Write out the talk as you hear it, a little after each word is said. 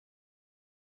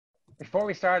Before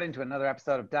we start into another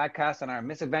episode of Dadcast and our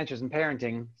misadventures in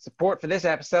parenting, support for this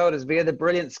episode is via the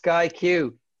brilliant Sky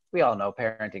Q. We all know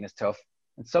parenting is tough,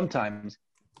 and sometimes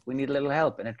we need a little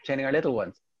help in entertaining our little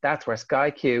ones. That's where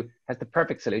Sky Q has the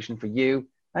perfect solution for you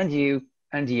and you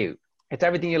and you. It's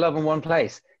everything you love in one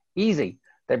place. Easy.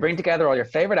 They bring together all your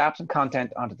favorite apps and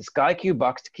content onto the Sky Q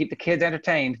box to keep the kids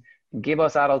entertained and give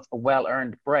us adults a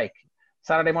well-earned break.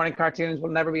 Saturday morning cartoons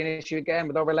will never be an issue again,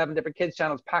 with over 11 different kids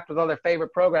channels packed with all their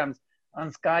favorite programs on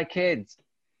Sky Kids,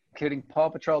 including Paw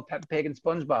Patrol, Peppa Pig, and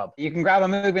SpongeBob. You can grab a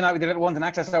movie night with your little ones and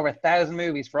access over 1,000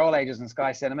 movies for all ages in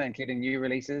Sky Cinema, including new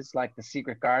releases like The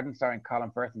Secret Garden, starring Colin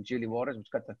Firth and Julie Waters,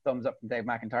 which got the thumbs up from Dave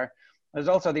McIntyre. There's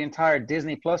also the entire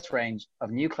Disney Plus range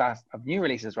of new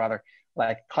releases,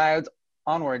 like Clouds,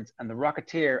 Onwards, and The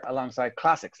Rocketeer, alongside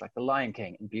classics like The Lion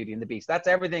King and Beauty and the Beast. That's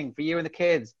everything for you and the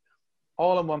kids,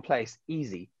 all in one place.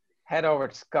 Easy. Head over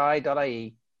to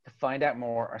sky.ie to find out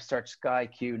more, or search Sky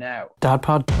Q now. Dad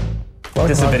Pod.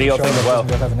 This is a video thing as well.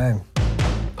 Doesn't have a name.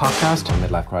 Podcast.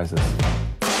 Midlife crisis.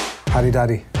 Paddy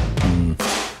Daddy.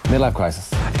 Midlife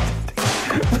crisis.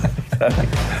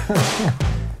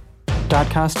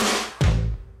 Dadcast.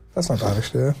 That's not bad,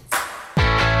 actually. Yeah.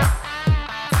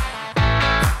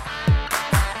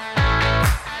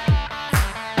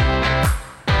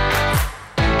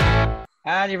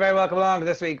 And you're very welcome along to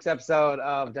this week's episode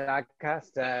of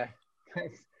Dadcast.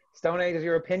 Stone Age is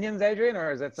your opinions, Adrian,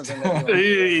 or is that something that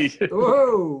you want?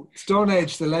 Whoa! Stone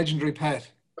Age, the legendary pet.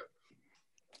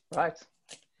 Right.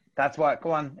 That's what.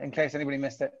 Go on, in case anybody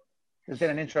missed it. There's been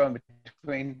an intro in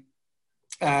between.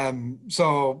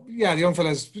 So yeah, the young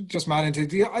fella's just mad into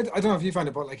it. I don't know if you find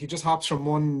it, but like he just hops from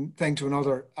one thing to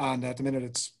another, and at the minute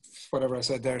it's whatever I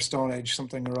said there, Stone Age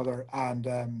something or other, and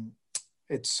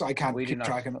I can't keep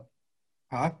tracking it.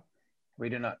 Huh? We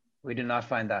do not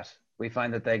find that. We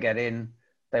find that they get in,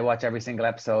 they watch every single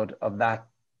episode of that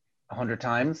 100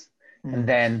 times, and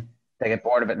then they get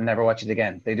bored of it and never watch it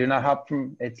again. They do not hop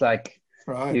from. It's like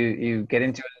you get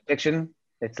into an addiction.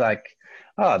 It's like,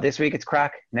 oh, this week it's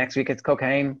crack, next week it's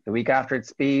cocaine, the week after it's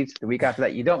speed, the week after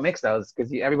that. You don't mix those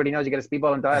because everybody knows you get a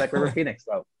speedball and die like River Phoenix.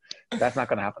 So that's not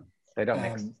going to happen. They don't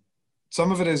mix.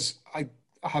 Some of it is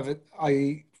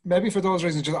maybe for those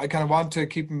reasons, I kind of want to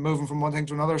keep him moving from one thing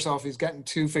to another. So if he's getting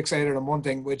too fixated on one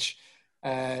thing, which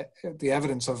the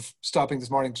evidence of stopping this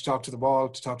morning to talk to the ball,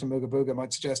 to talk to Mooga Booga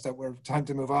might suggest that we're time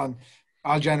to move on,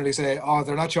 I'll generally say, oh,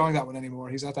 they're not showing that one anymore.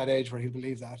 He's at that age where he'll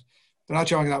believe that. They're not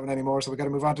showing that one anymore, so we've got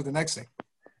to move on to the next thing.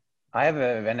 I have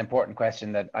an important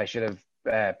question that I should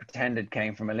have pretended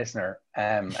came from a listener.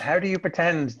 How do you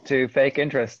pretend to fake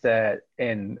interest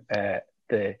in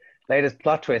the latest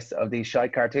plot twists of these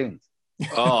shite cartoons?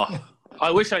 Oh,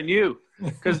 I wish I knew,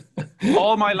 because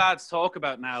all my lads talk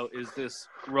about now is this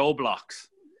Roblox,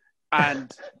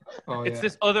 and it's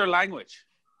this other language.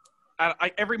 And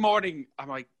every morning I'm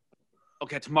like,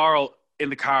 okay, tomorrow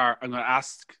in the car I'm going to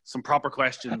ask some proper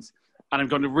questions, and I'm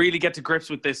going to really get to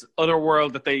grips with this other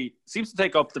world that they seems to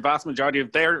take up the vast majority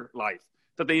of their life,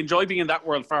 that they enjoy being in that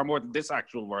world far more than this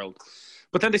actual world.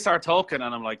 But then they start talking,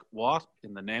 and I'm like, what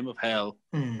in the name of hell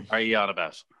are you on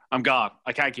about? I'm gone.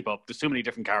 I can't keep up. There's too many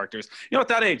different characters. You know, at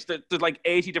that age, there's like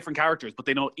 80 different characters, but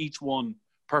they know each one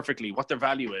perfectly, what their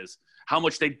value is, how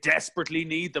much they desperately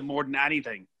need them more than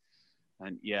anything.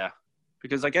 And yeah,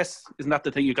 because I guess, isn't that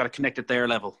the thing? You've got to connect at their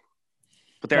level.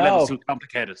 But their level's too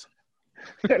complicated.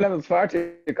 Their level's far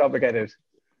too complicated.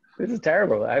 This is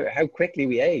terrible. How quickly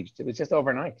we aged. It was just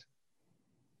overnight.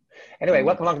 Anyway,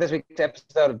 welcome along to this week's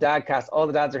episode of Dadcast. All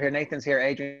the dads are here. Nathan's here.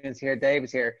 Adrian's here. Dave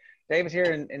is here. Dave is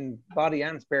here in body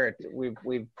and spirit.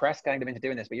 We've press ganged him into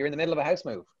doing this, but you're in the middle of a house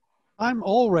move. I'm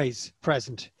always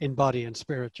present in body and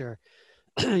spirit, Jer.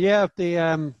 Yeah,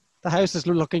 the house is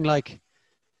looking like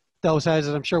those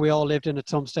houses I'm sure we all lived in at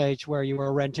some stage, where you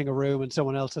were renting a room in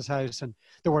someone else's house and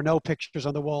there were no pictures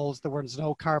on the walls, there was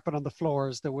no carpet on the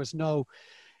floors, there was no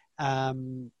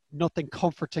nothing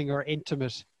comforting or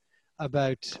intimate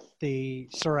about the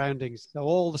surroundings. So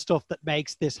all the stuff that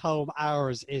makes this home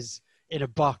ours is in a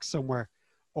box somewhere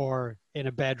or in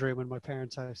a bedroom in my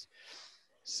parents' house.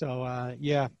 So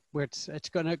yeah, it's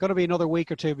gonna be another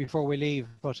week or two before we leave,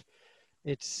 but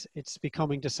it's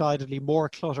becoming decidedly more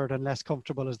cluttered and less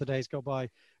comfortable as the days go by.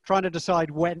 Trying to decide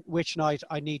which night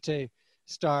I need to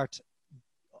start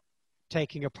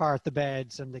taking apart the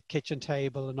beds and the kitchen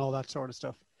table and all that sort of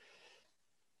stuff.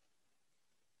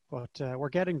 But we're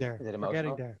getting there. Is it emotional? We're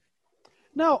getting there.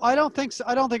 No, I don't think so.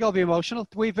 I don't think I'll be emotional.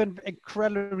 We've been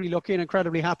incredibly lucky and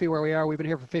incredibly happy where we are. We've been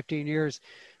here for 15 years,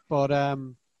 but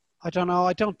I don't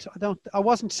know. I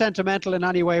wasn't sentimental in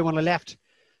any way when I left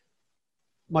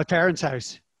my parents'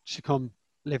 house to come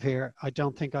live here. I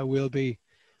don't think I will be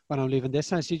when I'm leaving this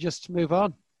house, you just move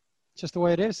on. It's just the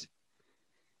way it is.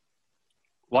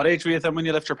 What age were you then when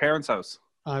you left your parents' house?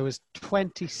 I was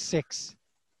 26.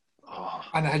 Oh,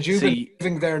 And had you been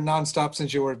living there non-stop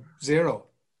since you were 0?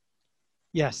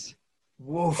 Yes.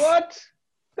 Woof. What?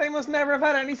 They must never have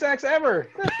had any sex ever.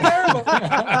 That's terrible.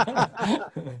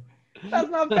 That's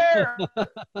not fair.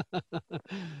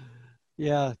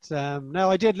 Yeah.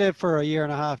 No, I did live for a year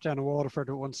and a half down in Waterford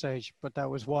at one stage, but that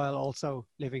was while also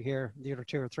living here the other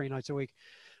 2 or 3 nights a week.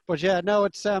 But yeah, no,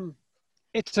 it's an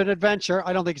adventure.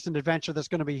 I don't think it's an adventure that's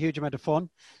going to be a huge amount of fun.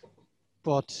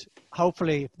 But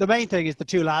hopefully, the main thing is the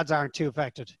 2 lads aren't too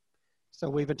affected. So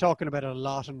we've been talking about it a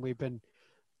lot, and we've been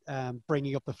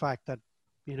bringing up the fact that,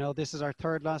 you know, this is our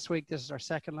 3rd last week. This is our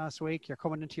 2nd last week. You're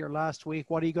coming into your last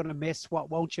week. What are you going to miss? What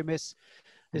won't you miss?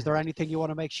 Is there anything you want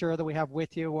to make sure that we have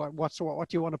with you? What do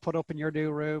you want to put up in your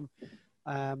new room?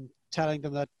 Telling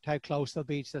them that how close they'll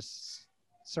be to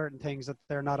certain things that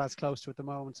they're not as close to at the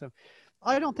moment. So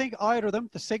I don't think either of them,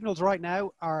 the signals right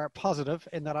now are positive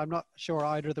in that I'm not sure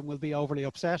either of them will be overly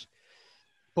upset.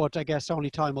 But I guess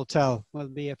only time will tell. We'll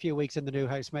be a few weeks in the new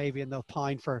house maybe, and they'll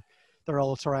pine for their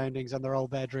old surroundings and their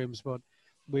old bedrooms. But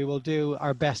we will do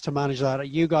our best to manage that.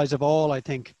 You guys have all, I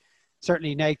think,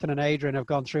 certainly Nathan and Adrian have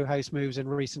gone through house moves in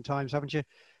recent times, haven't you?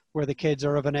 Where the kids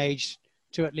are of an age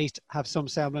to at least have some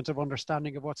semblance of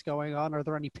understanding of what's going on. Are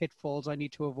there any pitfalls I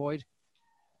need to avoid?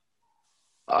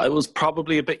 I was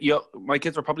probably a bit young. My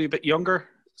kids were probably a bit younger.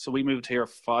 So we moved here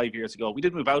 5 years ago. We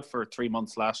did move out for 3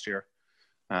 months last year.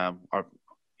 I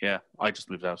just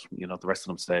moved out. You know, the rest of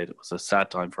them stayed. It was a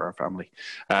sad time for our family.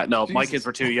 No, Jesus. My kids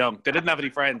were too young. They didn't have any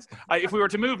friends. If we were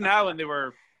to move now and they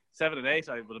were 7 and 8,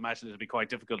 I would imagine it would be quite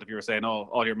difficult if you were saying, oh,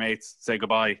 all your mates say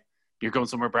goodbye. You're going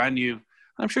somewhere brand new.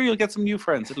 I'm sure you'll get some new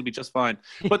friends. It'll be just fine.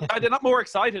 But I'm not more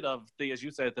excited of as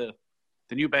you said, the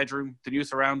new bedroom, the new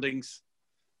surroundings,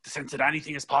 the sense that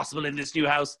anything is possible in this new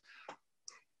house.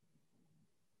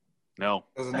 No.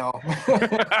 Doesn't know.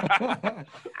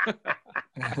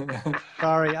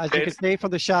 Sorry, as you can see from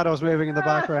the shadows moving in the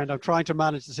background, I'm trying to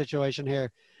manage the situation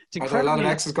here. Are there a lot of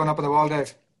X's going up on the wall,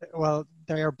 Dave? Well,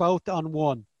 they are both on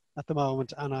 1 at the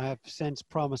moment, and I have since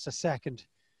promised a 2nd.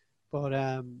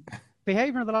 But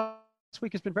behaviour in the last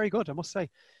week has been very good, I must say.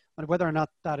 And whether or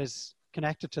not that is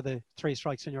connected to the 3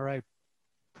 strikes and you're out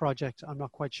project, I'm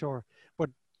not quite sure. But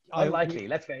unlikely.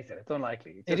 Let's face it, it's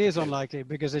unlikely. It is unlikely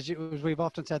because, as we've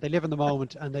often said, they live in the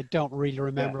moment and they don't really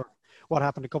remember what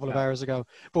happened a couple of hours ago.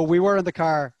 But we were in the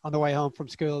car on the way home from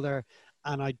school there,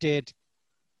 and I did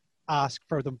ask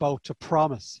for them both to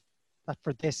promise that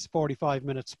for this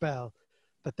 45-minute spell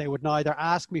that they would neither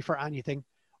ask me for anything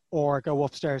or go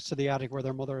upstairs to the attic where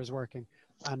their mother is working.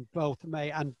 And both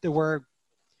may, and there were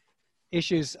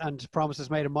issues and promises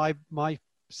made on my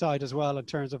side as well in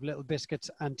terms of little biscuits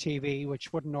and TV,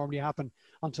 which wouldn't normally happen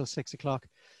until 6 o'clock.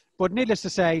 But needless to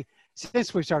say,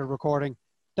 since we started recording,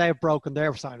 they have broken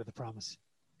their side of the promise.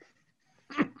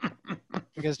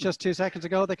 Because just 2 seconds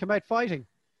ago, they came out fighting.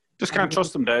 Just can't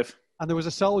trust them, Dave. And there was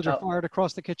a soldier fired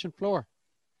across the kitchen floor.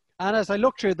 And as I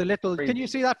look through the little, can you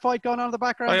see that fight going on in the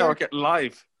background? We're getting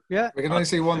live. Yeah. We can only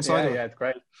see one side. Yeah, it's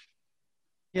great.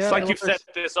 Yeah, it's like you've set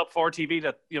this up for TV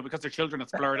that, you know, because they're children,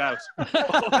 it's blurred out.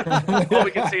 All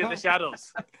we can see in the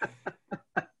shadows.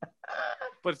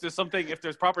 But if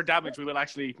there's proper damage, we will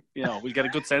actually, you know, we'll get a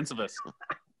good sense of it.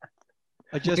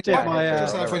 I just did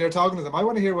when you're talking to them, I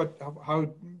want to hear how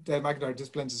Dave McIntyre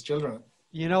disciplines his children.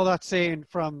 You know that scene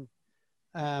from,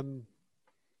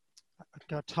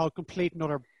 complete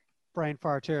another brain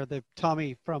fart here. The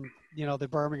Tommy from, you know, the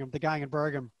gang in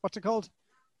Birmingham. What's it called?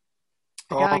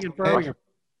 The gang in Birmingham.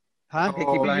 Huh?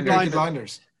 Peaky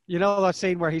Blinders. You know that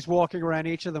scene where he's walking around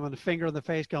each of them and the finger in the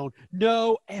face going,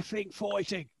 no effing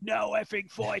fighting, no effing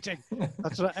fighting.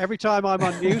 That's what, every time I'm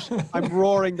on mute, I'm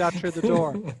roaring that through the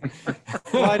door.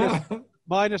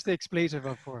 Minus the expletive,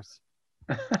 of course.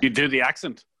 You do the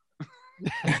accent.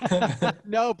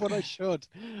 No, but I should.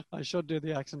 I should do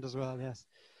the accent as well, yes.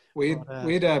 When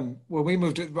we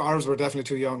moved, ours were definitely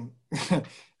too young.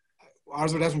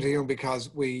 Ours were definitely too young because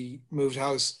we moved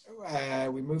house.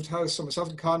 So myself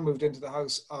and Con moved into the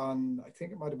house on, I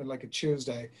think it might have been like a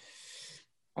Tuesday,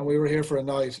 and we were here for a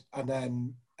night. And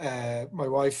then my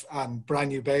wife and brand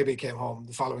new baby came home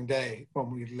the following day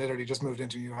when we literally just moved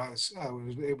into a new house.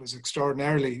 It was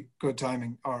extraordinarily good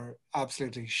timing, or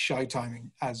absolutely shy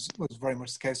timing, as was very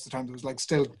much the case at the time. There was like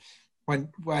still,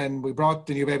 when we brought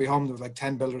the new baby home, there was like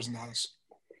 10 builders in the house,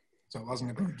 so it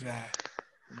wasn't a good.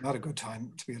 Not a good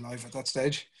time to be alive at that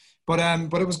stage, but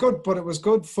it was good. But it was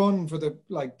good fun for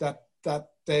that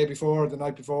day before, the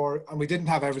night before, and we didn't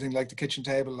have everything like the kitchen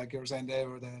table, like you were saying, Dave,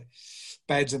 or the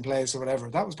beds in place or whatever.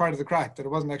 That was part of the crack. That it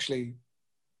wasn't actually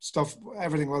stuff,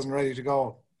 everything wasn't ready to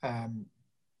go.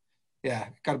 Yeah,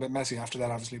 it got a bit messy after that,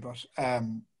 obviously, but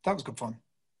that was good fun.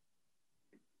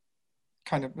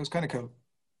 It was kind of cool.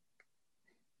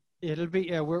 It'll be,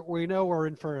 yeah, we know we're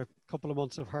in for a couple of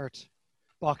months of hurt.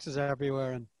 Boxes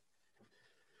everywhere and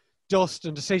dust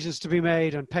and decisions to be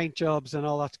made and paint jobs and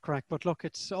all that crap. But look,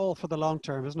 it's all for the long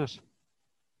term, isn't it?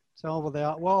 It's all with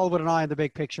an eye on the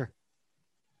big picture.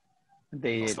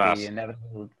 The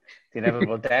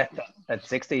inevitable death at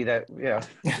 60 that, you know,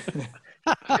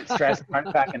 stress,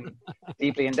 heart back and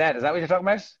deeply in debt. Is that what you're talking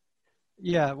about?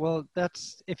 Yeah, well,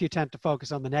 that's if you tend to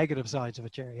focus on the negative sides of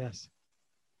it, Jerry, yes.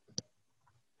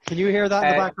 Can you hear that in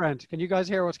the background? Can you guys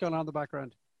hear what's going on in the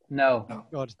background? No.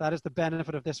 Good. That is the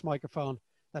benefit of this microphone,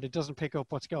 that it doesn't pick up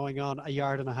what's going on a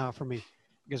yard and a half from me.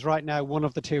 Because right now, one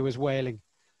of the two is wailing.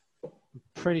 I'm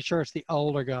pretty sure it's the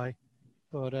older guy.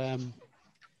 But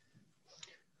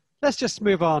let's just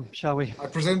move on, shall we? I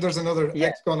presume there's another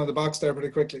X gun in the box there pretty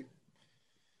quickly.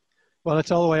 Well,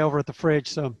 it's all the way over at the fridge,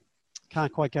 so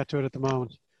can't quite get to it at the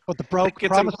moment. But the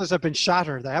promises have been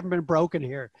shattered. They haven't been broken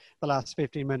here the last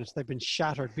 15 minutes. They've been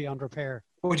shattered beyond repair.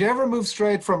 Would you ever move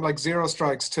straight from like 0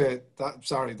 strikes to that?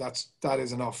 Sorry, that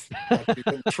is enough. You've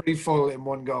been 3 full in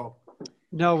one go.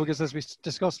 No, because as we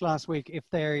discussed last week, if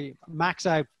they max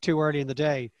out too early in the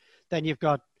day, then you've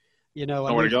got, you know,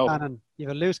 a loose cannon. You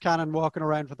have a loose cannon walking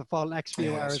around for the next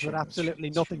few hours with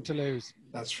absolutely nothing to lose.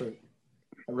 That's true.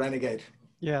 A renegade.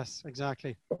 Yes,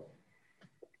 exactly.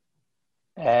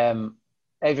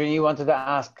 Adrian, you wanted to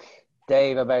ask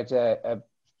Dave about a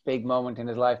big moment in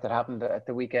his life that happened at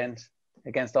the weekend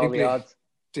against all the odds.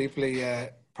 Deeply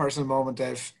personal moment,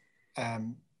 Dave.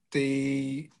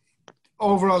 The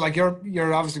overall, like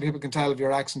you're obviously, people can tell of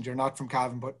your accent, you're not from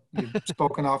Cavan, but you've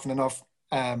spoken often enough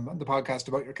on the podcast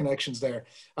about your connections there.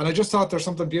 And I just thought there's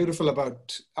something beautiful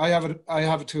about, I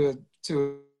have it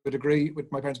to a degree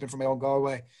with my parents being from my own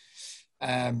Galway.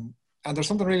 And there's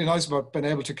something really nice about being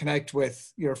able to connect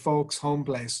with your folks' home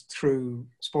place through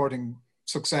sporting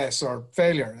success or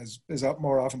failure, is that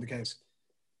more often the case?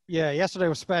 Yeah, yesterday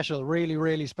was special, really,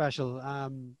 really special.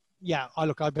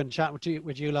 I've been chatting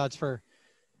with you lads for,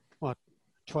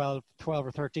 12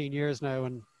 or 13 years now,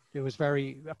 and it was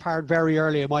very apparent very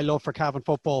early in my love for Cavan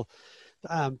football,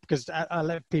 because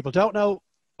people don't know,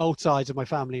 both sides of my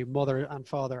family, mother and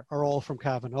father, are all from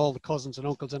Cavan. All the cousins and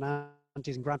uncles and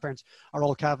aunties and grandparents are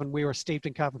all Cavan. We were steeped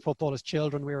in Cavan football as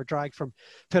children. We were dragged from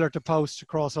pillar to post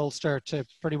across Ulster to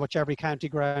pretty much every county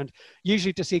ground,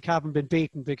 usually to see Cavan been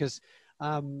beaten, because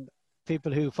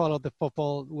people who followed the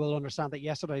football will understand that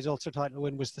yesterday's Ulster title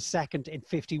win was the second in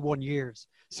 51 years.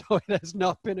 So it has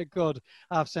not been a good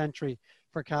half century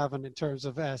for Cavan in terms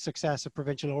of success at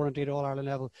provincial or indeed All-Ireland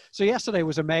level. So yesterday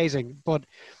was amazing. But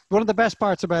one of the best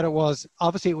parts about it was,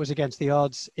 obviously it was against the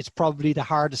odds. It's probably the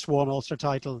hardest won Ulster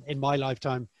title in my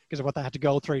lifetime because of what they had to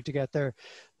go through to get there.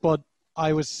 But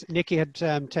Nicky had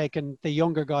taken the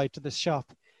younger guy to the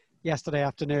shop yesterday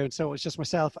afternoon. So it was just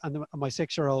myself and my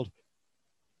 6-year-old.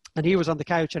 And he was on the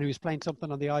couch and he was playing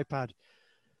something on the iPad.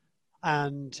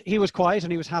 And he was quiet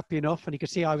and he was happy enough. And you could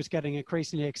see I was getting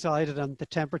increasingly excited, and the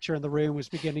temperature in the room was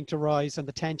beginning to rise, and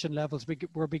the tension levels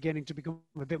were beginning to become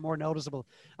a bit more noticeable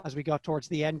as we got towards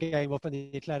the end game up in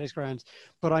the athletics grounds.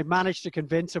 But I managed to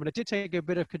convince him, and it did take a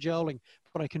bit of cajoling,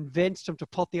 but I convinced him to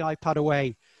put the iPad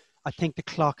away. I think the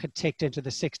clock had ticked into the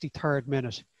 63rd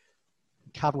minute.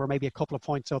 Cavan were maybe a couple of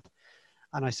points up.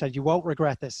 And I said, you won't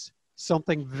regret this.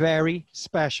 Something very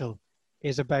special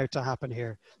is about to happen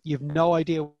here. You've no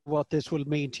idea what this will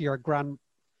mean to your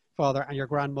grandfather and your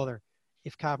grandmother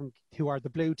if Cavan, who are the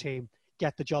blue team,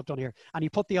 get the job done here. And he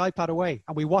put the iPad away,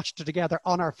 and we watched it together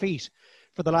on our feet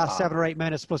for the last 7 or 8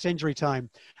 minutes plus injury time.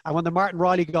 And when the Martin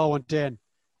Riley goal went in,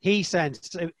 he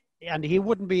sensed, and he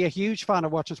wouldn't be a huge fan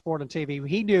of watching sport on TV.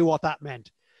 He knew what that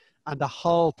meant. And the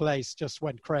whole place just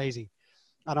went crazy.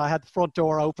 And I had the front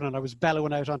door open and I was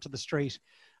bellowing out onto the street.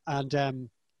 And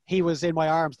he was in my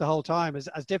arms the whole time.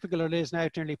 As difficult it is now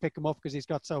to nearly pick him up because he's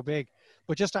got so big.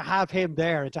 But just to have him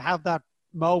there and to have that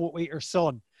moment with your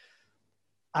son.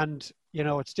 And, you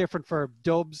know, it's different for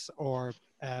Dubs or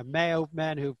Mayo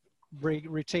men who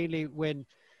routinely win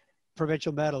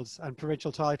provincial medals and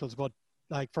provincial titles. But,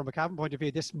 like, from a Cavan point of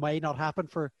view, this may not happen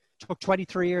took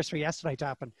 23 years for yesterday to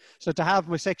happen. So to have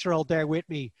my 6-year-old there with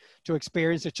me to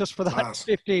experience it just for that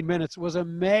 15 minutes was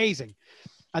amazing.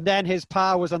 And then his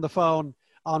pa was on the phone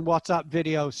on WhatsApp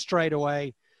video straight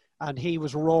away, and he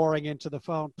was roaring into the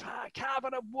phone,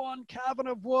 Cavan have won, Cavan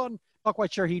have won. Not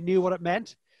quite sure he knew what it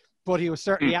meant, but he was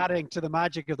certainly adding to the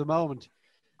magic of the moment.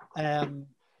 And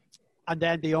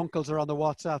then the uncles are on the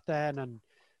WhatsApp then, and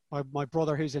my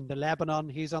brother who's in the Lebanon,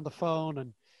 he's on the phone,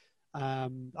 and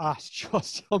It's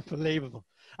just unbelievable.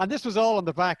 And this was all on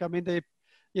the back. I mean, the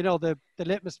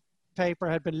litmus paper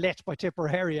had been lit by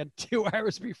Tipperary and 2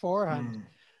 hours beforehand.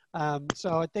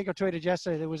 So I think I tweeted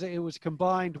yesterday, it was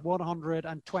combined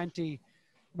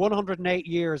 108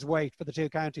 years wait for the two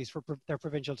counties for their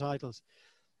provincial titles.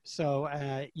 So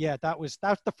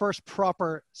that's the first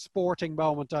proper sporting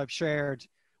moment I've shared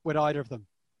with either of them,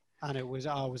 and it was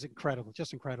incredible,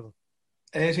 just incredible.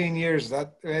 18 years. Is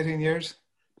that 18 years?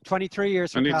 23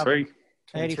 years for 23.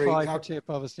 85 for Tip,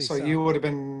 obviously. So you would have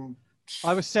been.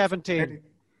 I was 17.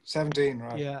 17,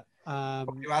 right? Yeah.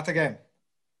 Were you at the game?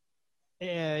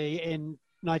 In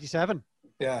 97.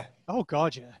 Yeah. Oh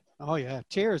God, yeah. Oh yeah.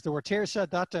 Tears. There were tears shed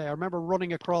that day. I remember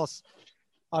running across.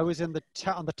 I was on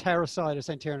the terrace side of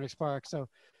St. Tierna's Park, so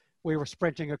we were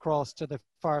sprinting across to the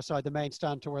far side, the main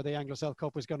stand, to where the Anglo-Celt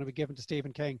Cup was going to be given to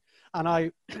Stephen King. And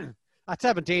I, at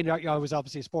 17, I was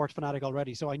obviously a sports fanatic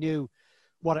already, so I knew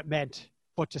what it meant.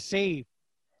 But to see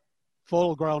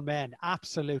full-grown men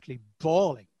absolutely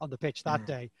bawling on the pitch that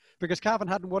day, because Cavan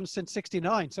hadn't won since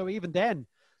 '69, so even then,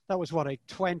 that was what, a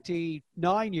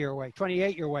 29-year wait,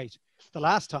 28-year wait, the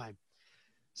last time.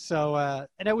 So,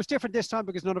 and it was different this time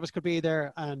because none of us could be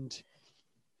there, and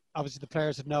obviously the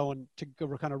players had no one to go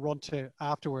kind of run to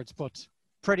afterwards, but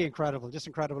pretty incredible, just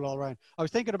incredible all around. I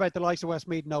was thinking about the likes of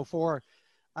Westmeath in 04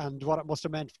 and what it must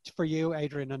have meant for you,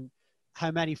 Adrian, and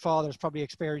how many fathers probably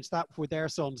experienced that with their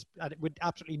sons with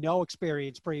absolutely no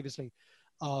experience previously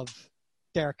of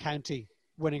their county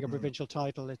winning a provincial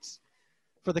title. It's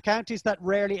for the counties that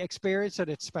rarely experience it,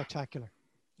 it's spectacular.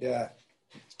 Yeah.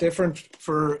 It was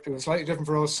slightly different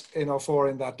for us in 04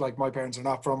 in that, like, my parents are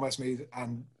not from Westmeath,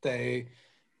 and they'll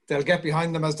get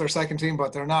behind them as their second team,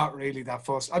 but they're not really that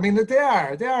fussed. I mean, they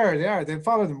are. They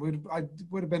follow them. I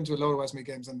would have been to a load of Westmeath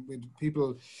games, and we'd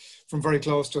people from very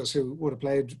close to us who would have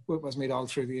played with Westmeath all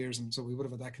through the years, and so we would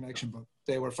have had that connection. But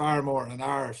they were far more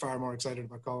excited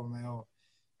about Colin Mayo.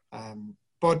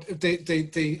 But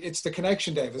it's the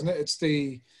connection, Dave, isn't it? It's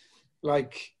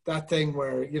like that thing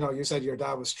where, you said your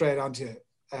dad was straight onto you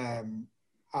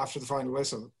after the final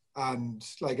whistle. And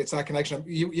like, it's that connection.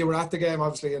 You were at the game,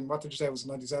 obviously, and what did you say, was it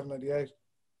 97, 98?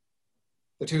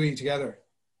 The two of you together.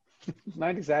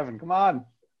 97, come on.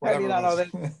 How do you not know this?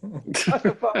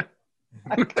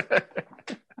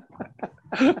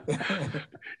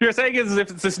 You're saying it as if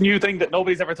it's this new thing that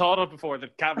nobody's ever thought of before,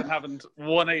 that Cavan haven't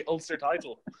won a Ulster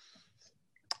title.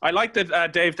 I like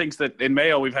that Dave thinks that in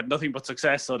Mayo we've had nothing but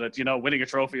success, so that, winning a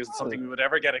trophy isn't something we would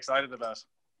ever get excited about.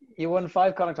 You won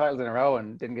 5 Connacht titles in a row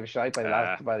and didn't give a shite by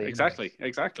the exactly.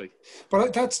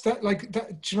 But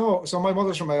so my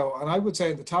mother's from Mayo, and I would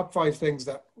say the top 5 things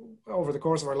that over the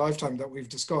course of our lifetime that we've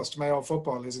discussed, Mayo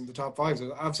football is in the top 5.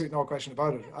 There's absolutely no question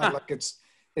about it. And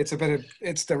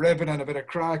it's the ribbon and a bit of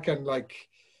crack, and like,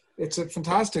 it's a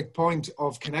fantastic point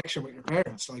of connection with your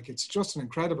parents. Like, it's just an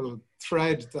incredible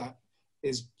thread that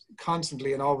is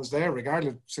constantly and always there,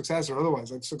 regardless of success or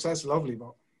otherwise. Like, success is lovely,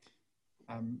 but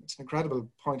it's an incredible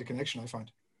point of connection, I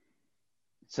find.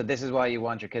 So this is why you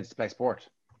want your kids to play sport?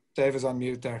 Dave is on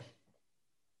mute there.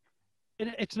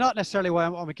 It's not necessarily why I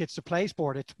want my kids to play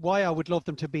sport. It's why I would love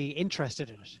them to be interested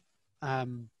in it.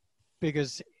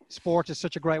 Because sport is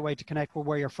such a great way to connect with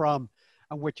where you're from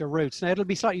and with your roots. Now, it'll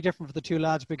be slightly different for the two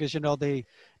lads because, the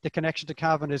connection to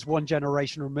Cavan is one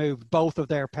generation removed. Both of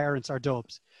their parents are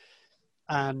Dubs,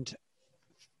 and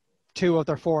 2 of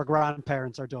their 4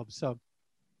 grandparents are Dubs. So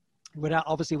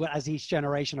obviously, as each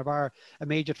generation of our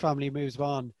immediate family moves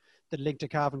on, the link to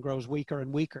Cavan grows weaker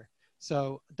and weaker.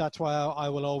 So that's why I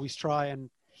will always try and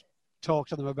talk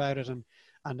to them about it. And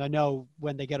I know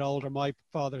when they get older, my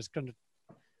father's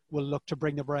will look to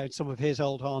bring them around some of his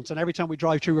old haunts. And every time we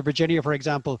drive through Virginia, for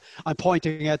example, I'm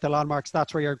pointing out the landmarks.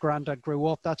 That's where your granddad grew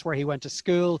up. That's where he went to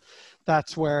school.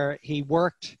 That's where he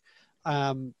worked.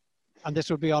 And this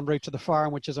would be en route to the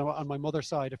farm, which is on my mother's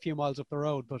side, a few miles up the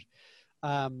road. But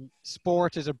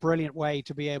sport is a brilliant way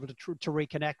to be able to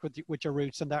reconnect with your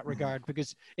roots in that regard,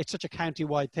 because it's such a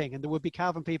county-wide thing. And there would be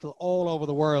Cavan people all over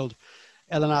the world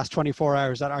in the last 24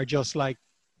 hours that are just like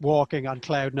walking on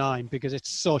cloud 9, because it's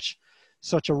such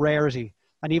a rarity.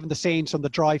 And even the scenes from the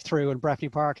drive-through in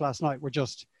Breffni Park last night were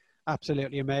just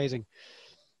absolutely amazing.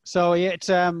 So yeah,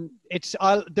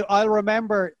 I'll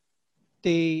remember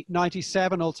the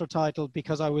 97 Ulster title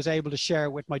because I was able to share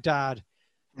it with my dad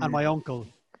and my uncle.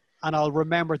 And I'll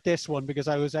remember this one because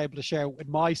I was able to share it with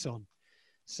my son.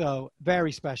 So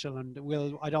very special. And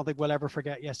I don't think we'll ever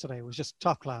forget yesterday. It was just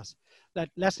top class.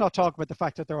 Let's not talk about the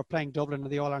fact that they were playing Dublin in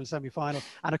the All-Ireland semi-final.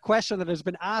 And a question that has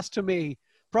been asked to me,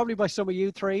 probably by some of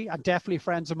you three, and definitely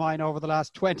friends of mine over the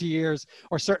last 20 years,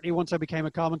 or certainly once I became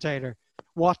a commentator.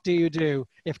 What do you do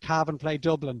if Cavan play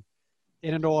Dublin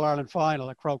in an All-Ireland final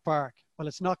at Croke Park. Well,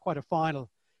 it's not quite a final,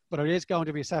 but it is going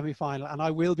to be a semi-final, and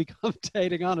I will be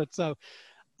commentating on it. So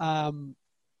I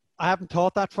haven't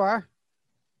thought that far,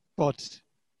 but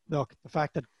look, the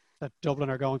fact that Dublin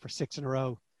are going for 6 in a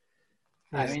row.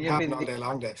 I mean, you've been all day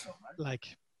long, Dave.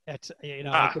 Like, it's, you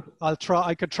know,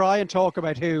 I could try and talk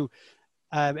about who.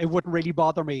 It wouldn't really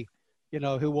bother me, you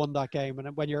know, who won that game.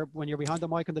 And when you're behind the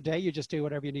mic on the day, you just do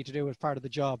whatever you need to do as part of the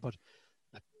job. But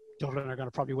Dublin are going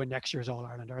to probably win next year's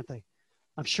All-Ireland, aren't they?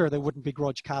 I'm sure they wouldn't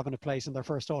begrudge Cavan a place in their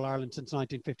first All-Ireland since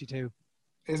 1952.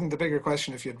 Isn't the bigger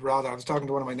question if you'd rather? I was talking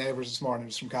to one of my neighbours this morning, it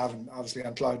was from Cavan, obviously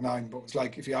on Cloud9, but it was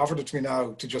like, if you offered it to me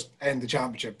now to just end the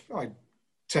championship, I'd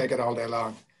take it all day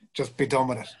long. Just be done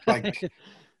with it. Like,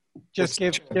 just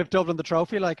give Dublin the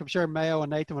trophy. Like, I'm sure Mayo and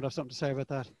Nathan would have something to say about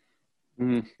that.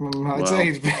 I'd say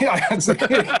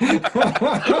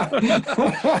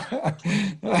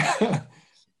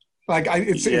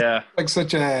it's like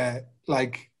such a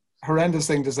horrendous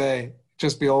thing to say.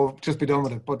 Just be done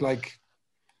with it. But like,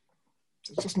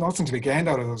 there's just nothing to be gained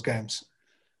out of those games.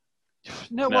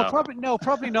 No. Well,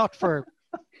 probably not for.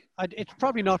 It's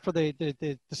probably not for the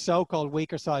so-called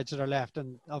weaker sides that are left,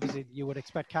 and obviously you would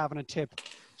expect Cavan and Tip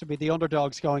to be the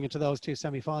underdogs going into those two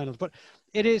semi-finals. But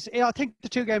it is, I think the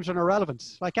two games are an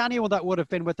irrelevance. Like, anyone that would have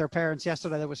been with their parents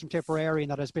yesterday that was from Tipperary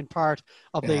and that has been part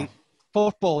of the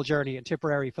football journey in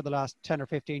Tipperary for the last 10 or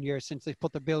 15 years since they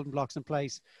put the building blocks in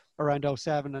place around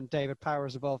 07 and David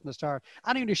Powers evolved from the start.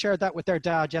 Anyone who shared that with their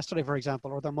dad yesterday, for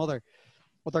example, or their mother,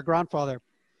 or their grandfather, it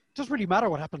doesn't really matter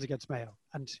what happens against Mayo.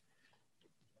 And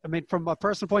I mean, from a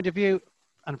personal point of view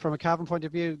and from a Cavan point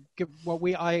of view, what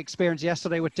I experienced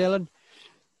yesterday with Dylan,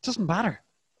 it doesn't matter.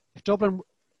 If Dublin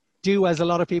do as a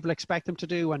lot of people expect them to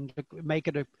do and make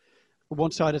it a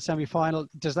one-sided semi-final,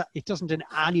 it doesn't in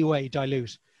any way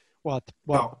dilute what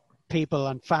people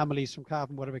and families from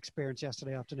Cavan would have experienced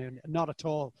yesterday afternoon. Not at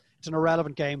all. It's an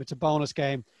irrelevant game. It's a bonus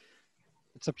game.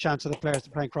 It's a chance of the players to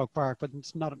play in Croke Park, but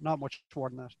it's not much more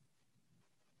than that.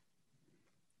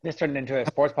 This turned into a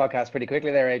sports podcast pretty quickly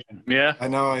there, Adrian. Yeah. I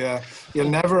know, yeah. You'll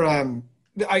never...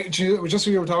 just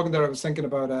when you were talking there, I was thinking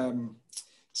about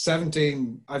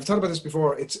 17. I've thought about this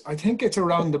before. I think it's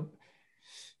around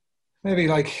maybe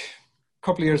like a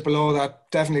couple of years below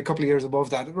that, definitely a couple of years above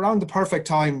that, around the perfect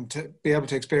time to be able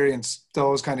to experience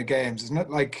those kind of games, isn't it?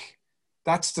 Like,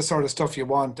 that's the sort of stuff you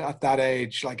want at that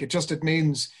age. Like, it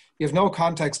means you have no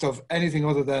context of anything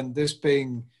other than this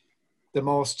being the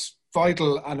most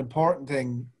vital and important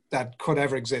thing that could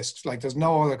ever exist. Like, there's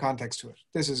no other context to it.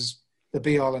 This is the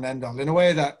be all and end all in a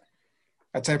way that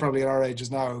I'd say probably at our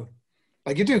ages now,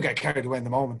 like, you do get carried away in the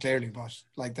moment, clearly, but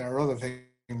like, there are other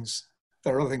things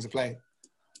at play.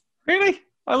 Really?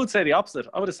 I would say the opposite.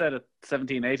 I would have said at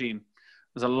 17, 18,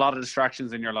 there's a lot of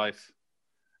distractions in your life.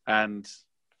 And,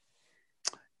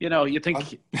 you know, you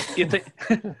think,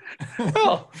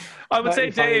 well, I would say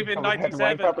Dave in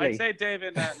 97, I'd say Dave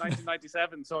in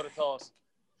 1997 sort of thought,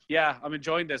 yeah, I'm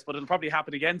enjoying this, but it'll probably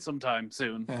happen again sometime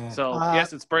soon. So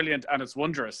yes, it's brilliant and it's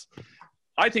wondrous.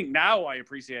 I think now I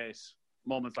appreciate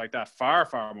moments like that far,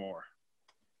 far more.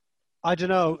 I don't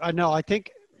know. I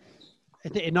think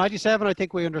in 97, I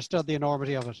think we understood the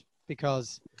enormity of it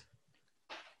because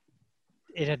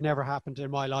it had never happened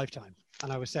in my lifetime.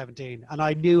 And I was 17 and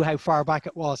I knew how far back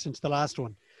it was since the last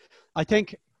one. I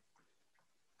think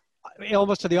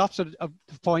almost to the opposite of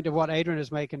the point of what Adrian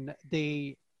is making,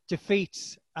 the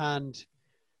defeats and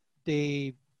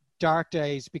the dark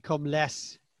days become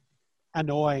less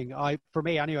annoying. For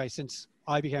me anyway, since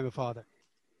I became a father,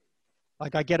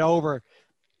 like, I get over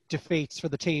defeats for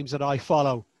the teams that I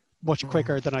follow much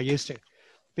quicker than I used to,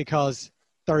 because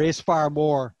there is far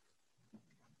more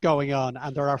going on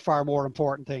and there are far more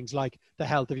important things like the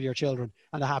health of your children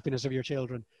and the happiness of your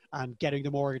children and getting the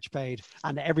mortgage paid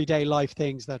and everyday life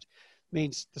things that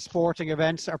means the sporting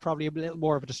events are probably a little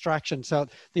more of a distraction. So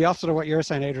the opposite of what you're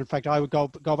saying, Adrian, in fact, I would go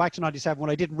back to 97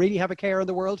 when I didn't really have a care in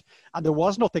the world and there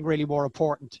was nothing really more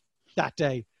important that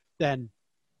day than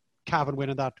Cavan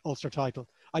winning that Ulster title.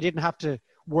 I didn't have to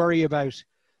worry about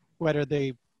whether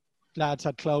the lads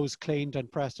had clothes cleaned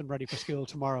and pressed and ready for school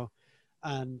tomorrow.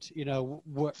 And, you know,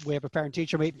 we have a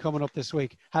parent-teacher meeting coming up this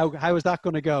week. How is that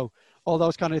going to go? All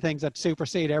those kind of things that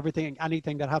supersede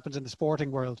anything that happens in the sporting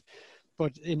world.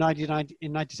 But in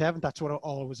 97, that's what it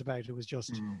all was about. It was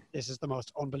just, this is the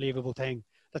most unbelievable thing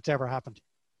that's ever happened.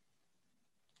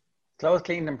 Clothes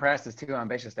cleaned and pressed is too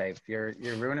ambitious, Dave. You're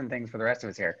ruining things for the rest of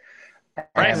us here.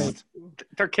 Pressed?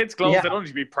 They're kids' clothes. Yeah. They don't need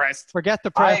to be pressed. Forget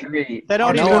the press. I agree. They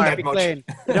don't even need to be clean.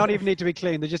 They don't even need to be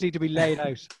clean. They just need to be laid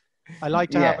out. I like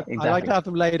to have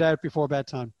them laid out before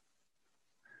bedtime.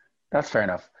 That's fair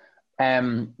enough.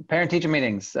 Parent-teacher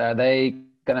meetings, they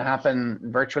going to happen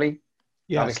virtually?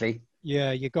 Yes. Obviously.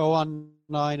 Yeah, you go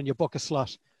online and you book a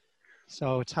slot.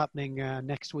 So it's happening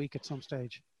next week at some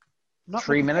stage. Not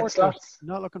 3-minute slots?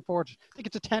 Not looking forward to it. I think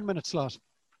it's a 10-minute slot.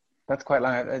 That's quite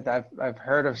long. I've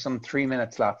heard of some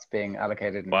 3-minute slots being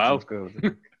allocated in some schools.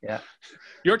 Yeah.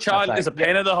 Your child is a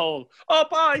pain in the hole. Oh,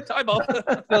 bye. Time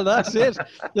up. Well, that's it.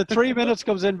 The 3 minutes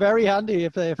comes in very handy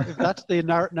if that's the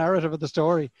narrative of the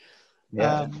story.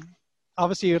 Yeah.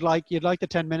 Obviously, you'd like the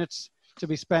 10 minutes to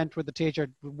be spent with the teacher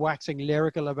waxing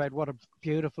lyrical about what a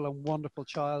beautiful and wonderful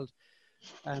child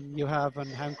you have,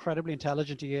 and how incredibly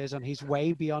intelligent he is, and he's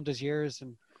way beyond his years,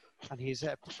 and he's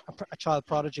a child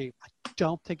prodigy. I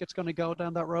don't think it's going to go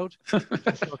down that road.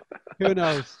 Who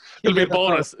knows? It'll be a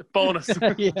bonus.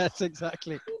 Yes,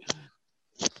 exactly.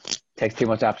 Takes too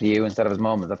much after you instead of his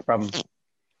mum. That's the problem.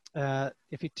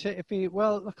 If he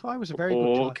well, look, I was a very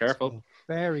good child. Careful.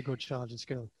 Very good child in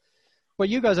school. But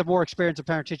you guys have more experience in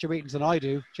parent-teacher meetings than I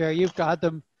do. Jerry, you've had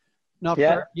them.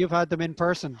 You've had them in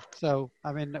person. So,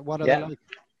 I mean, what are they like?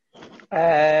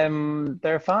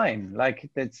 They're fine. Like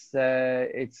it's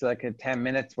like a 10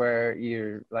 minutes where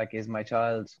you're like, is my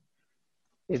child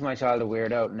a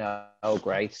weirdo? No. Oh,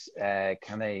 great.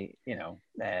 Can they,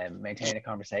 maintain a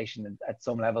conversation at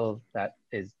some level that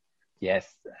is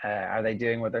yes? Are they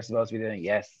doing what they're supposed to be doing?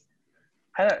 Yes.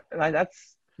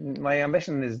 That's my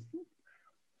ambition is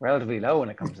relatively low when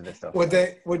it comes to this stuff.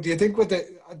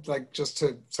 Just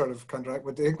to sort of contract,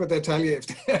 would they tell you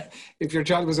if your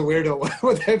child was a weirdo,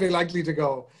 would they be likely to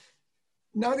go,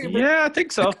 no? Yeah, I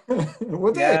think so.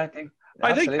 Would they?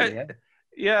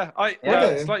 Yeah, I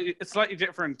think it's slightly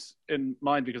different in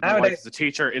mine because my wife is a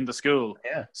teacher in the school.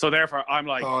 Yeah. So therefore I'm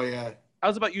like, oh yeah.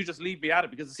 How's about you just leave me at it?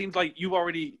 Because it seems like you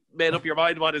already made up your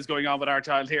mind what is going on with our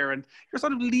child here, and you're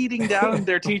sort of leading down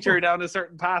their teacher down a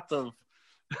certain path of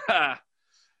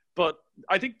But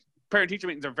I think parent-teacher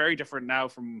meetings are very different now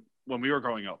from when we were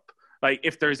growing up. Like,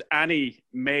 if there's any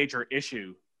major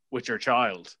issue with your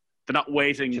child, they're not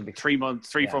waiting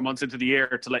 4 months into the year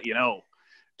to let you know.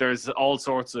 There's all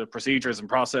sorts of procedures and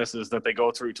processes that they go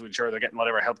through to ensure they're getting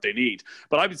whatever help they need.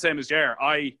 But I'd be the same as Jer.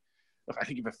 I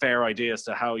think you have a fair idea as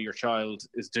to how your child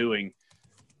is doing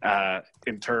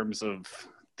in terms of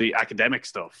the academic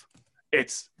stuff.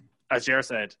 It's, as Jer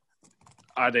said,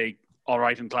 are they all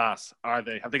right in class? Have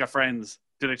they got friends?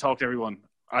 Do they talk to everyone?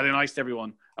 Are they nice to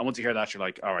everyone? And once you hear that, you're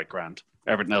like, all right, grand.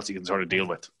 Everything else you can sort of deal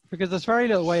with. Because there's very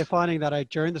little way of finding that out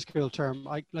during the school term.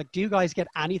 Do you guys get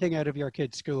anything out of your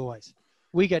kids school-wise?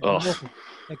 We get nothing.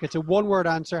 Like, it's a one-word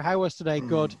answer. How was today?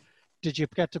 Good. Did you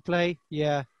get to play?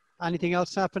 Yeah. Anything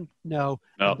else happen? No.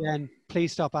 And then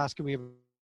please stop asking me about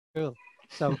school.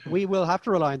 So we will have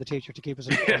to rely on the teacher to keep us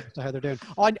informed as to how they're doing.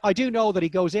 I do know that he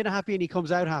goes in happy and he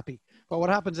comes out happy. But what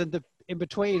happens in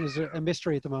between is a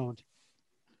mystery at the moment.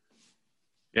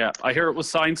 Yeah, I hear it was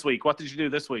Science Week. What did you do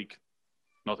this week?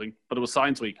 Nothing. But it was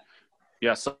Science Week.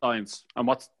 Yeah, science. And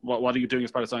what are you doing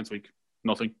as part of Science Week?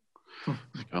 Nothing.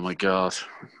 Oh my God.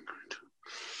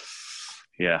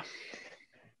 Yeah.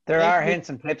 There are hints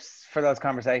and tips for those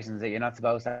conversations that you're not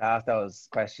supposed to ask those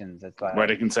questions. It's like, where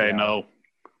they can say no.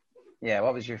 Yeah,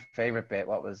 what was your favorite bit?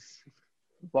 What were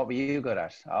you good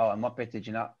at? Oh, and what bit did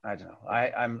you not? I don't know.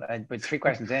 I'm with 3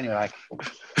 questions in, you're like,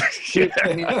 shoot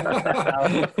me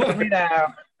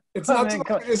now. It's not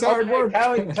it's hard work.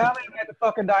 Tell me about the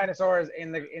fucking dinosaurs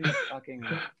in the fucking.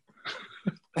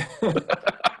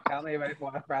 Tell me about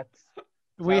wasp rats.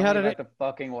 We had an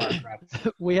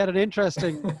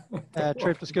interesting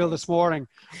trip to school this morning.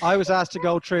 I was asked to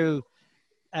go through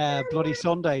Bloody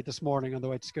Sunday this morning on the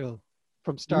way to school,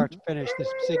 from start to finish, the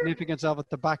significance of it,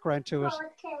 the background to it,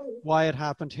 why it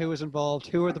happened, who was involved,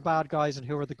 who are the bad guys and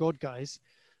who are the good guys.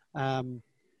 And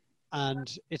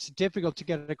it's difficult to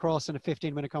get it across in a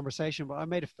 15-minute conversation, but I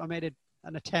made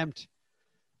an attempt.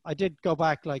 I did go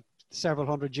back like several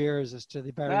hundred years as to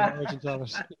the very origins of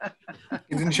it.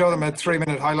 You didn't show them a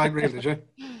 3-minute highlight reel, did you?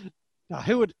 No,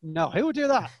 who would do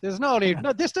that? There's no need.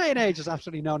 No, this day and age, there's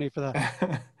absolutely no need for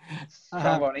that.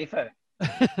 But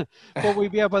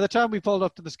by the time we pulled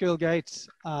up to the school gates,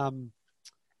 I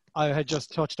had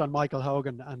just touched on Michael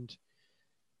Hogan and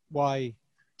why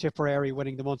Tipperary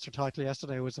winning the Munster title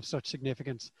yesterday was of such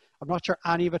significance. I'm not sure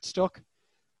any of it stuck,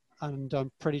 and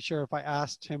I'm pretty sure if I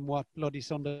asked him what Bloody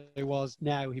Sunday was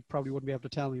now, he probably wouldn't be able to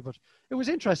tell me. But it was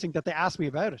interesting that they asked me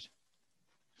about it.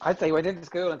 I'd say I went into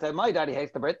school and said, my daddy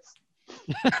hates the Brits.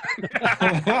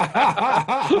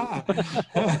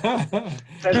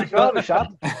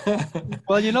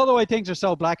 Well, you know the way things are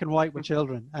so black and white with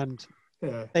children, and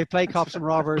they play cops and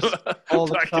robbers all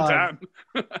the time.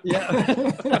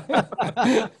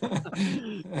 Yeah.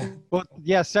 But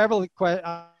yeah, several questions.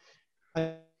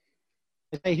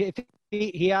 If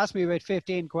he asked me about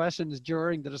 15 questions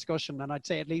during the discussion, and I'd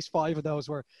say at least 5 of those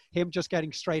were him just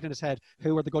getting straight in his head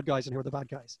who are the good guys and who are the bad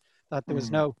guys. That there was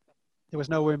no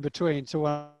in between. So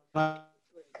when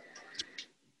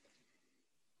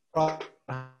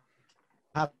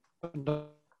happened on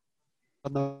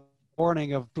the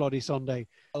morning of Bloody Sunday,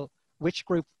 which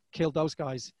group killed those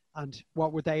guys and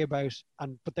what were they about?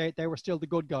 But they were still the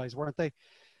good guys, weren't they?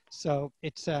 So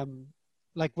it's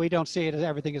like we don't see it as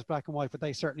everything is black and white, but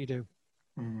they certainly do.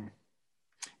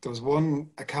 There was one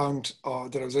account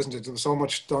that I was listening to. There was so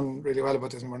much done really well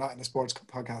about this, and we're not in a sports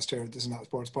podcast here. This is not a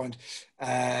sports point.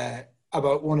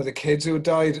 About one of the kids who had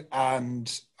died,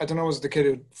 and I don't know, was it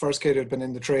the first kid who had been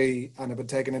in the tree and had been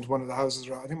taken into one of the houses?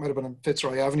 I think it might have been on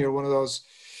Fitzroy Avenue or one of those,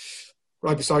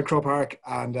 right beside Crow Park,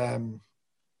 and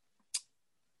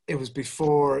it was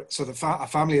before. So a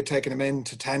family had taken him in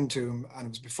to tend to him, and it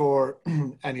was before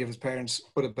any of his parents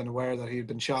would have been aware that he had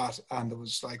been shot. And there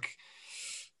was like,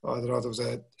 I don't know, there was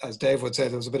as Dave would say,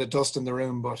 there was a bit of dust in the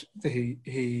room, but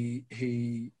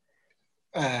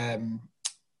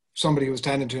somebody who was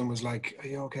tending to him was like, "Are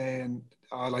you okay?" And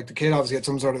like the kid obviously had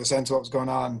some sort of a sense of what was going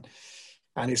on,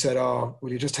 and he said, "Oh,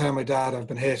 will you just tell my dad I've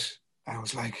been hit?" And I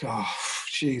was like, "Oh,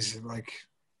 jeez!" Like,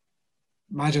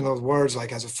 imagine those words.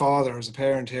 Like, as a father, as a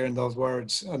parent, hearing those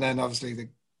words, and then obviously the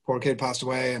poor kid passed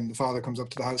away, and the father comes up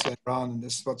to the house later on, and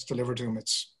this is what's delivered to him.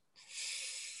 It's,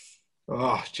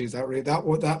 oh, geez,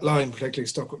 that line particularly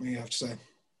stuck with me, I have to say.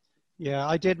 Yeah,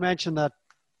 I did mention that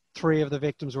 3 of the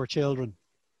victims were children.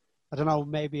 I don't know,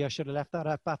 maybe I should have left that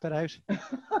bit out.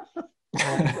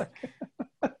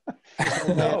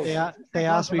 They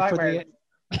asked me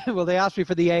for they asked me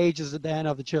for the ages then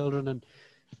of the children, and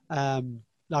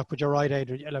but you're right,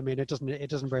 Adrian. I mean, it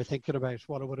doesn't bear thinking about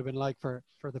what it would have been like for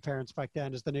the parents back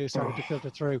then as the news started to filter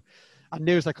through, and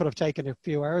news that could have taken a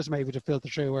few hours maybe to filter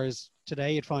through, whereas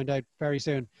today you'd find out very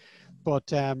soon.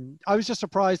 But I was just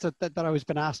surprised that I was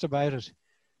been asked about it.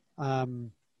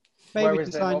 Maybe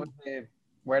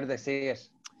where did they see it?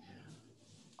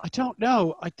 I don't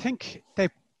know. I think they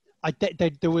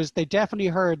definitely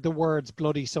heard the words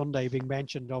Bloody Sunday being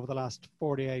mentioned over the last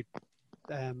 48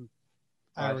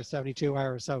 hours, 72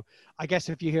 hours. So I guess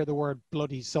if you hear the word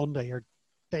Bloody Sunday, or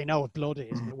they know what blood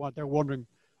is, and they're wondering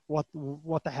what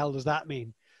the hell does that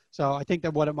mean. So I think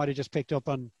that what it might have just picked up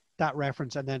on that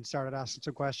reference and then started asking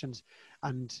some questions,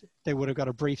 and they would have got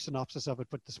a brief synopsis of it.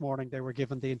 But this morning they were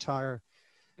given the entire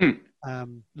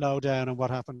lowdown on what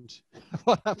happened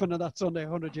on that Sunday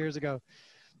 100 years ago.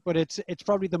 But it's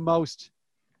probably the most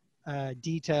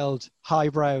detailed,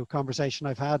 highbrow conversation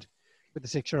I've had with the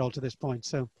 6-year-old to this point.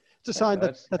 So it's a sign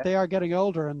that they are getting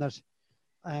older, and that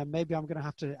maybe I'm going to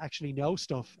have to actually know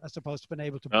stuff as opposed to being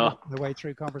able to block my way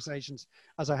through conversations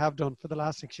as I have done for the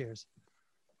last 6 years.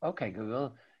 Okay,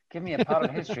 Google, give me a potted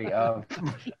history of.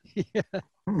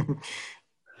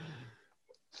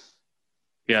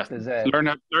 Yeah, learn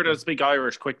how to speak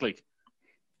Irish quickly.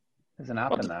 There's an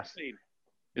app in that.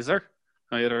 Is there?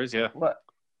 Oh, yeah, there is, yeah. What?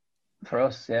 For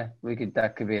us, yeah.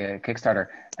 That could be a Kickstarter.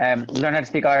 Learn how to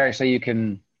speak Irish so you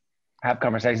can have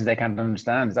conversations they can't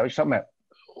understand. Is that what you're talking about?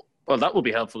 Well, that would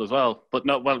be helpful as well. But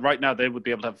no, well, right now they would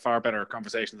be able to have far better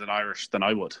conversations in Irish than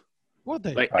I would. Would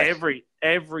they? Like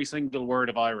every single word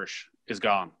of Irish is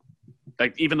gone.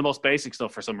 Like even the most basic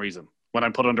stuff for some reason. When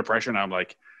I'm put under pressure now, I'm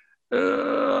like,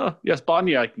 yes,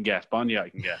 Bonya I can get.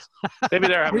 Maybe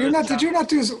they're having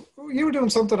you were doing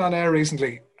something on air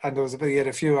recently, and there was a bit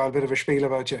of a spiel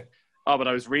about you. Oh, but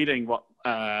I was reading what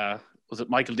was it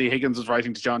Michael D. Higgins was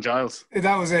writing to John Giles.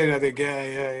 That was it, I think.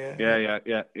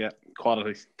 Yeah.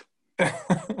 Quality. I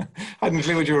hadn't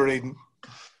clue what you were reading.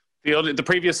 The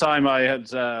previous time I had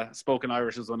spoken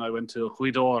Irish was when I went to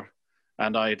Huidor,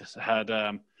 and I'd had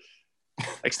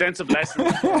extensive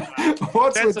lessons.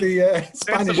 What's with the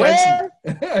Spanish accent?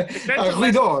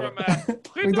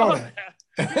 Huidor.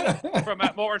 From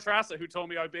Maura Trassa, who told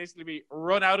me I'd basically be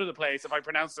run out of the place if I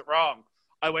pronounced it wrong.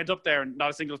 I went up there and not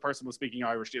a single person was speaking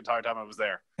Irish the entire time I was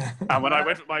there. And when I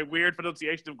went with my weird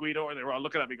pronunciation of Guido, they were all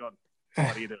looking at me going,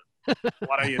 "What are you doing?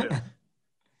 What are you doing?"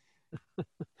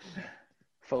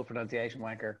 Full pronunciation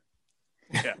wanker.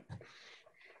 Yeah.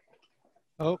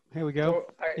 Oh, here we go.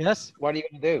 Yes. What are you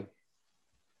going to do?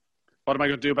 What am I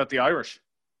going to do about the Irish?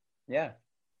 Yeah.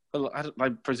 Well, I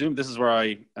presume this is where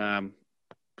I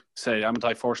say, am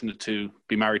I fortunate to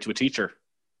be married to a teacher?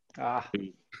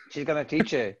 She's going to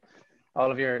teach you all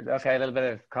of your, a little bit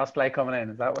of cosplay coming in.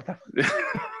 Is that what that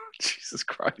Jesus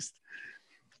Christ.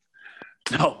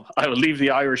 No, I will leave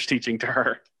the Irish teaching to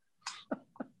her.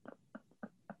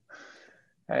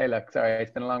 Hey, look, sorry,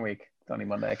 it's been a long week. It's only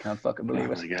Monday. I can't fucking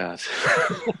believe it. Oh, my God.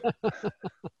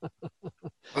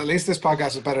 At least this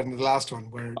podcast is better than the last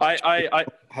one, where I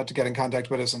had to get in contact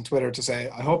with us on Twitter to say,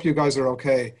 I hope you guys are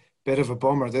okay. Bit of a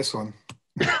bummer, this one.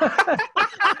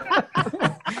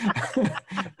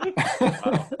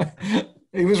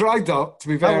 He was right, though, to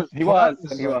be fair. He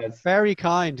was very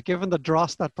kind, given the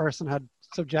dross that person had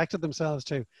subjected themselves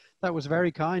to. That was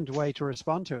very kind way to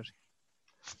respond to it.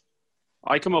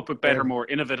 I come up with better, more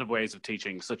innovative ways of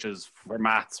teaching, such as for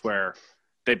maths, where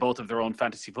they both have their own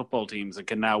fantasy football teams and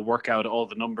can now work out all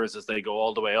the numbers as they go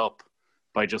all the way up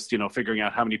by just, figuring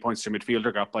out how many points their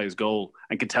midfielder got by his goal,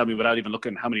 and can tell me without even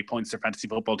looking how many points their fantasy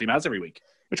football team has every week,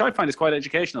 which I find is quite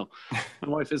educational. My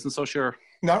wife isn't so sure.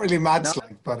 Not really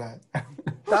maths-like, but...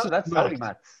 That's totally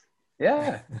maths.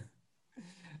 Yeah.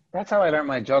 That's how I learned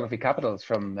my geography capitals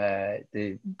from that's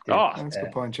a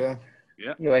good point, yeah.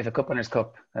 UEFA Cup Winners'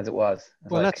 Cup, as it was.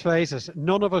 Well, let's face it,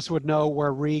 none of us would know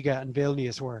where Riga and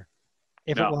Vilnius were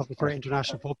if it wasn't for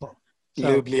international football.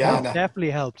 So Ljubljana. that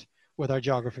definitely helped with our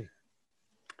geography.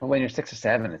 But when you're 6 or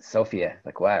 7, it's Sofia.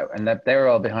 Like, wow. And that they were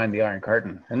all behind the Iron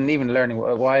Curtain. And even learning,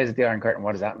 why is it the Iron Curtain?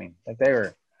 What does that mean? Like, they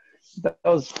were...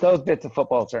 Those bits of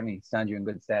football certainly stand you in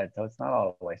good stead. So it's not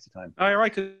all a waste of time. Oh, you're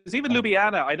right. Because even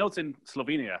Ljubljana, I know it's in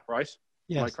Slovenia, right?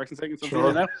 Yes. Am I correct in saying it's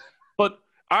Slovenia now? But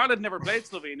Ireland never played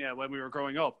Slovenia when we were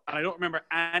growing up. And I don't remember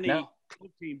any club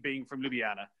team being from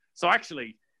Ljubljana. So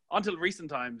actually, until recent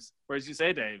times, whereas you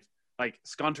say, Dave, like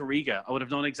Skonto Riga, I would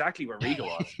have known exactly where Riga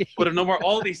was. Would have known where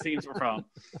all these teams were from.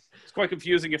 It's quite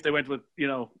confusing if they went with,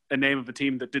 a name of a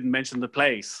team that didn't mention the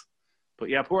place. But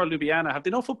yeah, poor Ljubljana. Have they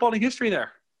no footballing history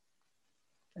there?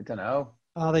 I don't know.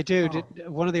 Oh, they do.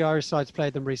 One of the Irish sides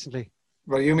played them recently.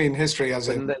 Well, you mean history as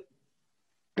in...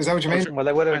 Is that what you mean? Well,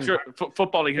 they would have been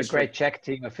footballing history. A great Czech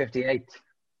team of 58.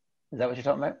 Is that what you're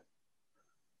talking about?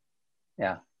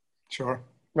 Yeah. Sure.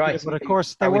 Right. Yeah, but of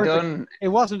course, it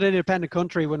wasn't an independent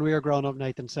country when we were growing up,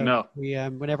 Nathan. So no.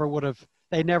 they never would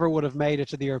have made it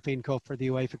to the European Cup or the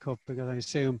UEFA Cup, because I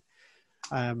assume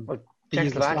the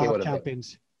Yugoslav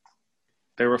champions.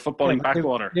 They were footballing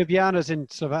backwater. Ljubljana's in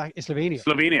Slovenia.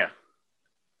 Slovenia.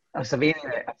 Oh,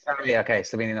 Slovenia. Sorry, okay.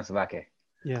 Slovenia, not Slovakia.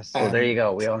 Yes. Well, there you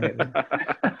go. We all knew.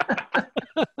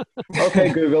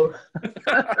 Okay, Google.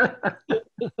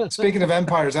 Speaking of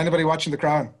empires, anybody watching The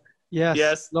Crown?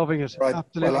 Yes. Loving it. Right.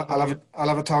 Absolutely. Well, I'll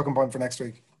have a talking point for next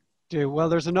week. Well,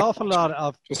 there's an awful lot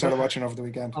of just started watching over the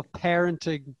weekend of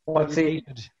parenting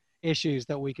issues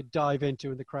that we could dive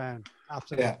into in The Crown.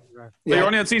 Absolutely. Yeah. You're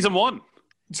only on season 1.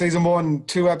 Season 1,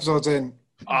 2 episodes in.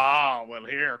 Oh, well,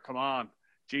 come on.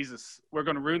 Jesus, we're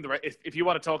going to ruin if you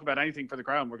want to talk about anything for The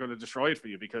Crown, we're going to destroy it for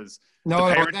you, because then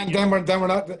we're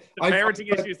not. The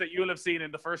parenting issues that you'll have seen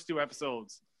in the first 2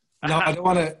 episodes. No, I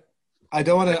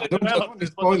don't want any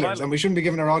spoilers, and we shouldn't be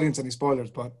giving our audience any spoilers,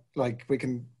 but like we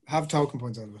can have talking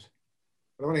points out of it.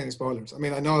 I don't want any spoilers. I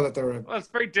mean, I know that there are... Well, it's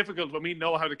very difficult when we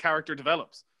know how the character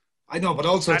develops. I know, but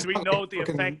also... And we know the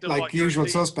effect of like Usual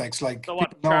Suspects. Like, so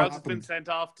what, Charles has been sent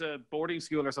off to boarding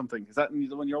school or something? Is that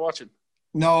the one you're watching?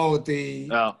 No,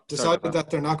 decided that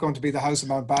they're not going to be the House of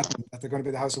Mountbatten, that they're going to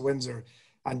be the House of Windsor.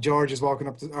 And George is walking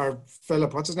up to... Or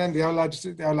Philip, what's his name? The outlaw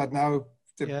now.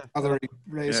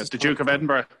 The Duke of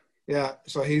Edinburgh. Yeah,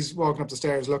 so he's walking up the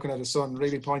stairs looking at his son,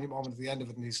 really poignant moment at the end of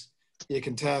it, and you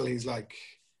can tell he's like,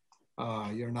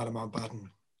 you're not a Mountbatten,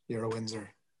 you're a Windsor.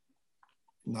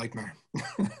 Nightmare.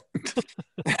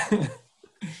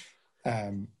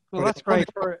 Well, that's great.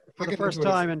 For the first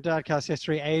time in Dadcast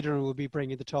history, Adrian will be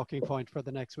bringing the talking point for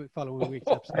the following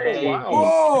week's episode. Hey. Wow.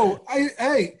 Whoa!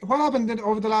 Hey, what happened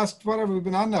over the last, whatever we've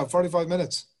been on now, 45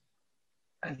 minutes?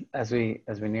 As we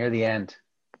near the end.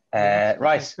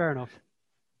 Right. Fair enough.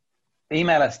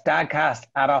 Email us,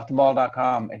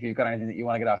 dadcast@offtheball.com, if you've got anything that you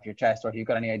want to get off your chest, or if you've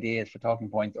got any ideas for talking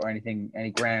points or anything,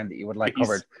 any ground that you would like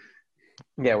covered.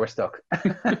 Yeah, we're stuck.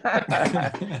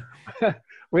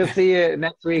 We'll see you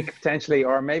next week, potentially,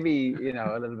 or maybe,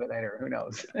 a little bit later. Who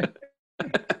knows?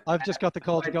 I've just got the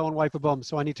call to go and wipe a bum,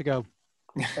 so I need to go.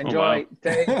 Enjoy.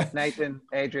 Dave, Nathan,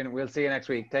 Adrian, we'll see you next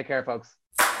week. Take care, folks.